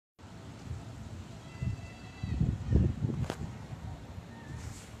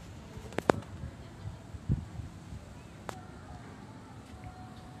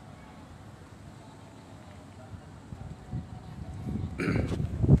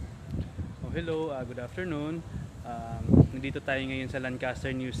Oh, hello, good afternoon. Nandito tayo ngayon sa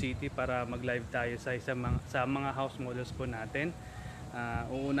Lancaster, New City para mag-live tayo sa mga house models po natin.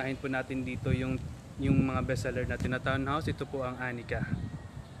 Uunahin po natin dito yung mga bestseller natin na townhouse. Ito po ang Anica.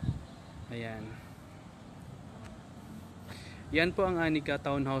 Ayan. Yan po ang Anica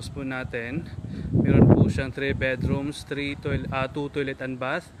townhouse po natin. Meron po siyang 3 bedrooms, 2 toilet and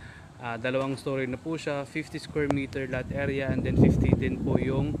bath. Dalawang story na po siya, 50 square meter lot area, and then 50 din po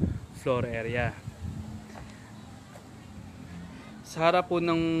yung floor area. Sa harap po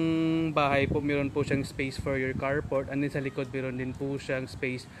ng bahay po, meron po siyang space for your carport, and then sa likod meron din po siyang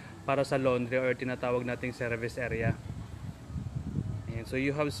space para sa laundry or tinatawag nating service area. Ayan, so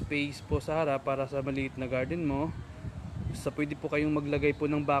you have space po sa harap para sa maliit na garden mo. So pwede po kayong maglagay po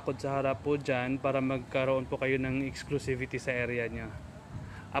ng bakod sa harap po dyan para magkaroon po kayo ng exclusivity sa area nya.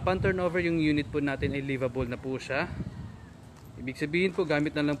 Upon turnover, yung unit po natin ay livable na po siya. Ibig sabihin po,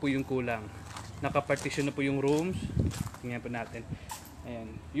 gamit na lang po yung kulang. Nakapartition na po yung rooms. Tingnan po natin. Ayan.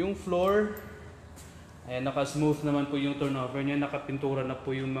 Yung floor, ayan, naka-smooth naman po yung turnover niya. Nakapintura na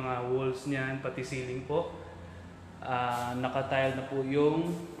po yung mga walls niyan, pati ceiling po. Naka-tile na po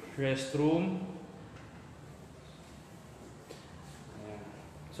yung restroom. Ayan.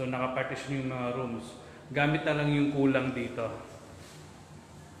 So, nakapartition yung mga rooms. Gamit na lang yung kulang dito.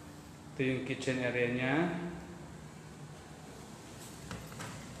 Ito yung kitchen area niya.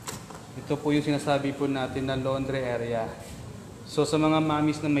 Ito po yung sinasabi po natin na laundry area. So sa mga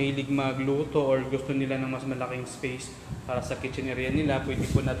mommies na mahilig magluto or gusto nila ng mas malaking space para sa kitchen area nila, pwede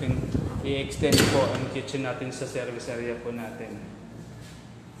po natin i-extend po ang kitchen natin sa service area po natin.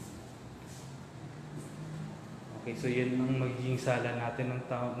 Okay, so yan ang magiging sala natin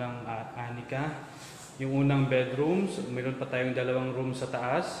ng Anica. Yung unang bedrooms, mayroon pa tayong dalawang room sa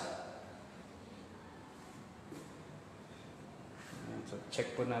taas. So,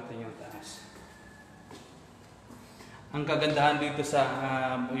 check po natin yung taas. Ang kagandahan dito sa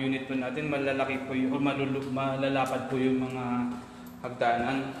unit po natin, malalaki po yung, malalapad po yung mga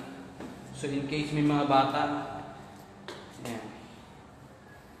hagdanan. So, in case may mga bata, ayan.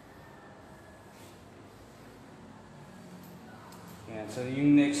 Ayan. So,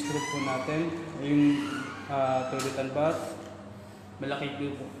 yung next group po natin, yung toilet and bath.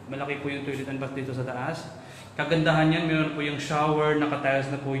 Malaki po yung toilet and bath dito sa taas. Kagandahan yan, meron po yung shower,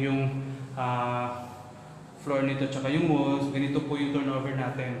 nakatiles na po yung floor nito tsaka yung walls. Ganito po yung turnover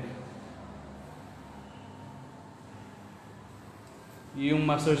natin. Yung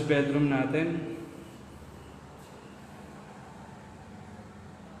master's bedroom natin.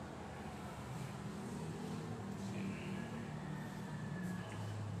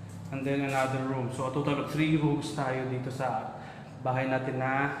 And then another room. So a total of 3 rooms tayo dito sa bahay natin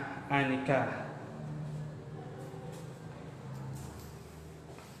na Anica.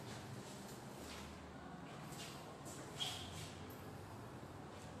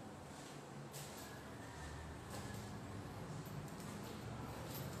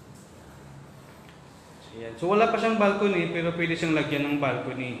 Ayan. So wala pa siyang balcony pero pwede siyang lagyan ng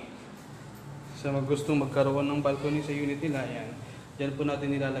balcony. Sa mga gustong magkaroon ng balcony sa unit nila, ayan. Diyan po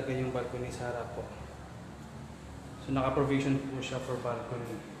natin nilalagay yung balcony sa harap po. So naka-provision po siya for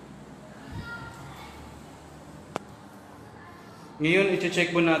balcony. Ngayon,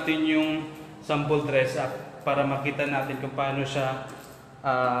 i-check po natin yung sample dress up para makita natin kung paano siya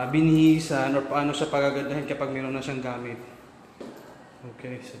binihisan or paano siya pagagandahin kapag meron na siyang gamit.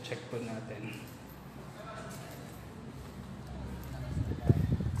 Okay, so check po natin.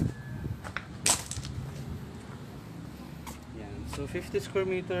 So 50 square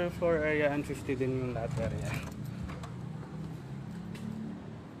meter floor area and 50 din yung lot area.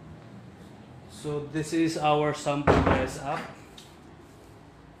 So this is our sample dress up.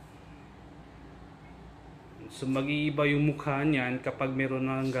 So mag-iiba yung mukha niyan kapag meron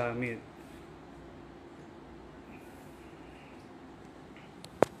na ng gamit.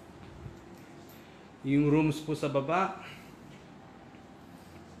 Yung rooms po sa baba.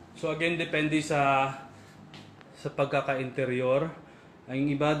 So again, depende sa pagkaka-interior. Ang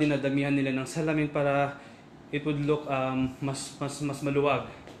iba dinadamihan nila ng salamin para it would look mas maluwag.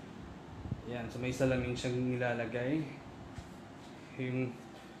 Yan, so may salamin siyang nilalagay. Yung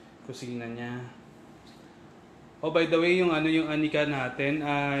kusina niya. Oh, by the way, yung Anica natin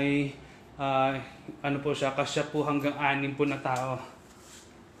ay ano po siya, kasya po hanggang 6 po na tao.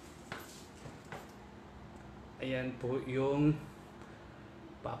 Ayan po yung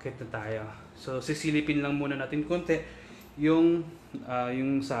packet na tayo. So sisilipin lang muna natin konti yung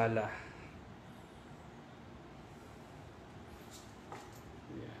sala.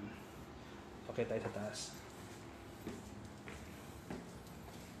 Ayan. Okay tayo sa taas.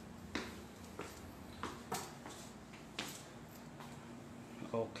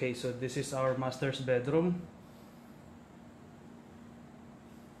 Okay, so this is our master's bedroom.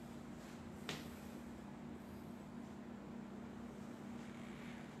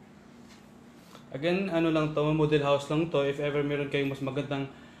 Again, ano lang to, model house lang to. If ever meron kayong mas magandang,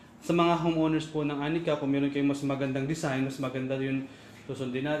 sa mga homeowners po ng Anica, kung meron kayong mas magandang design, mas maganda yun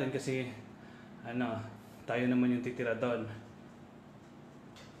susundin natin kasi ano, tayo naman yung titira doon.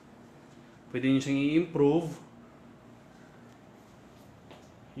 Pwede nyo siyang i-improve.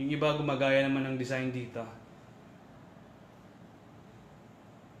 Yung iba gumagaya naman ng design dito.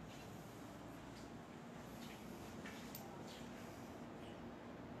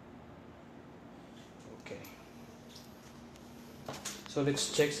 Okay. So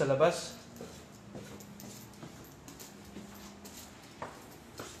let's check sa labas.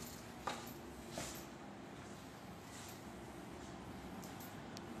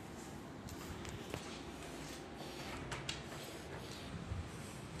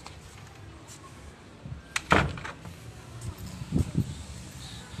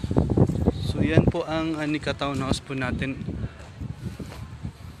 So yan po ang Anica townhouse po natin.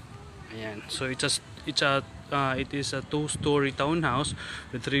 Ayan. So it is a 2-story townhouse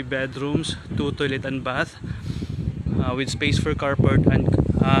with 3 bedrooms, 2 toilet and bath, with space for carport and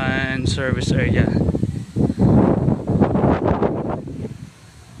service area.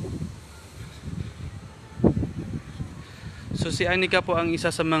 So si Anica po ang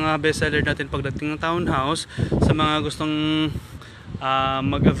isa sa mga bestseller natin pagdating ng townhouse. Sa mga gustong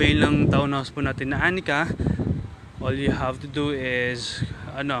mag-avail ng townhouse po natin na Anica, all you have to do is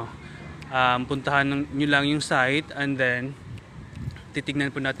puntahan nyo lang yung site and then titignan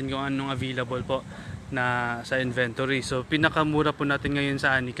po natin kung anong available po na sa inventory. So pinakamura po natin ngayon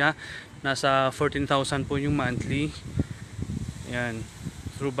sa Anica, nasa 14,000 po yung monthly. Yan,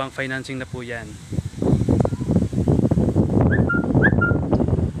 through bank financing na po yan.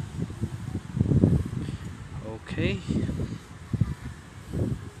 Okay.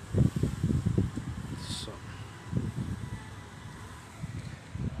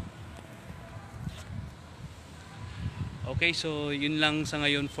 Okay, so yun lang sa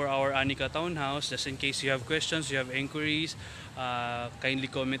ngayon for our Anica Townhouse. Just in case you have questions, you have inquiries, kindly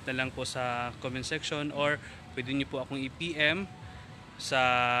comment na lang po sa comment section or pwede nyo po akong i-PM sa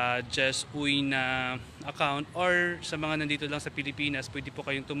Just Uy na account, or sa mga nandito lang sa Pilipinas, pwede po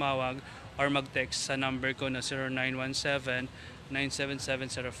kayong tumawag or mag-text sa number ko na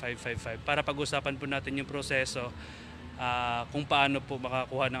 0917-977-0555 para pag-usapan po natin yung proseso kung paano po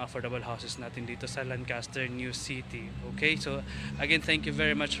makakuha ng affordable houses natin dito sa Lancaster, New City. Okay, so again, thank you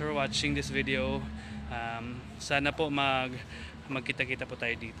very much for watching this video. Sana po magkita-kita po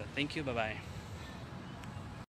tayo dito. Thank you, bye-bye.